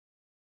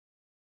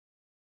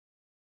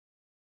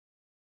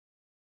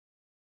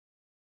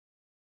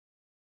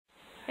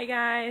Hey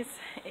guys,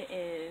 it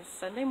is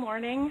Sunday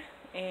morning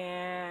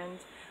and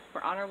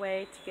we're on our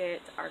way to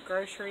get our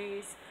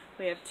groceries.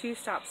 We have 2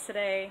 stops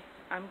today.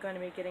 I'm going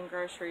to be getting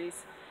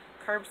groceries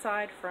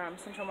curbside from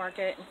Central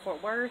Market in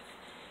Fort Worth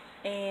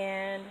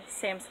and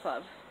Sam's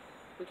Club.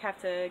 We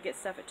have to get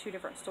stuff at 2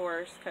 different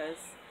stores because,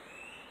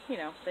 you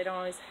know, they don't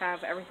always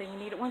have everything you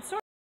need at one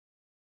store.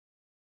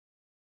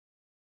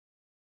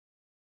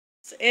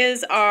 This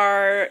is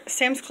our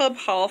Sam's Club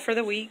haul for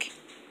the week.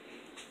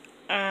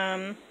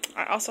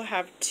 I also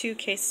have 2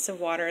 cases of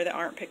water that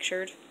aren't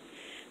pictured,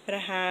 but I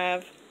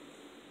have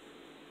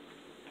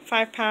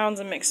 5 pounds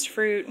of mixed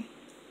fruit.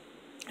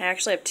 I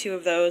actually have 2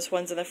 of those,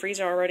 one's in the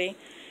freezer already,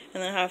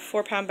 and then I have a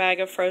 4-pound bag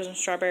of frozen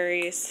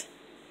strawberries,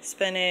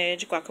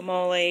 spinach,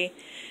 guacamole,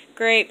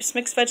 grapes,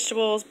 mixed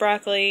vegetables,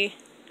 broccoli,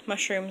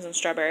 mushrooms, and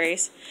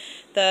strawberries.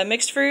 The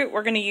mixed fruit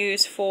we're going to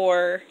use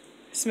for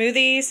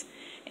smoothies,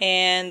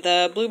 and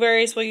the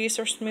blueberries we'll use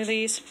for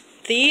smoothies.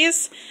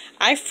 These,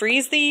 I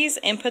freeze these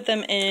and put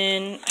them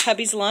in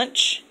hubby's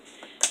lunch,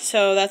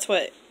 so that's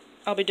what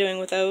I'll be doing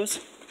with those.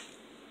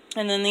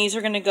 And then these are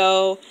going to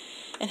go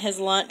in his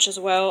lunch as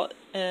well,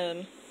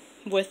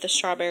 with the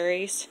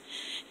strawberries.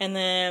 And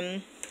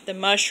then the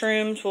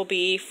mushrooms will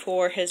be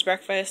for his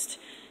breakfast,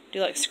 do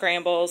like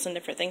scrambles and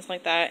different things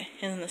like that.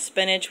 And then the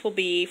spinach will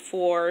be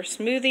for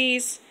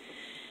smoothies.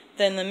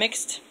 Then the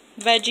mixed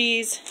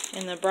veggies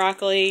and the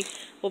broccoli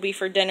will be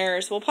for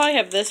dinners. We'll probably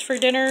have this for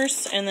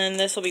dinners, and then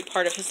this will be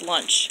part of his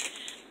lunch.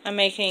 I'm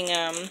making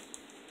a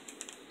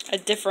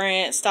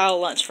different style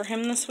lunch for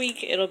him this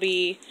week. It'll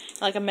be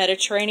like a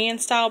Mediterranean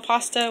style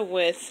pasta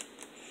with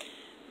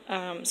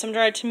some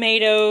dried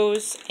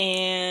tomatoes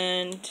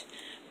and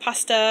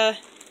pasta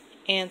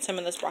and some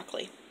of this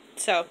broccoli.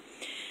 So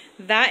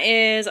that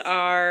is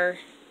our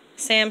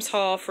Sam's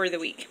haul for the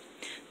week.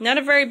 Not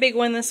a very big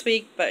one this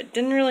week, but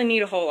didn't really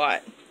need a whole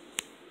lot.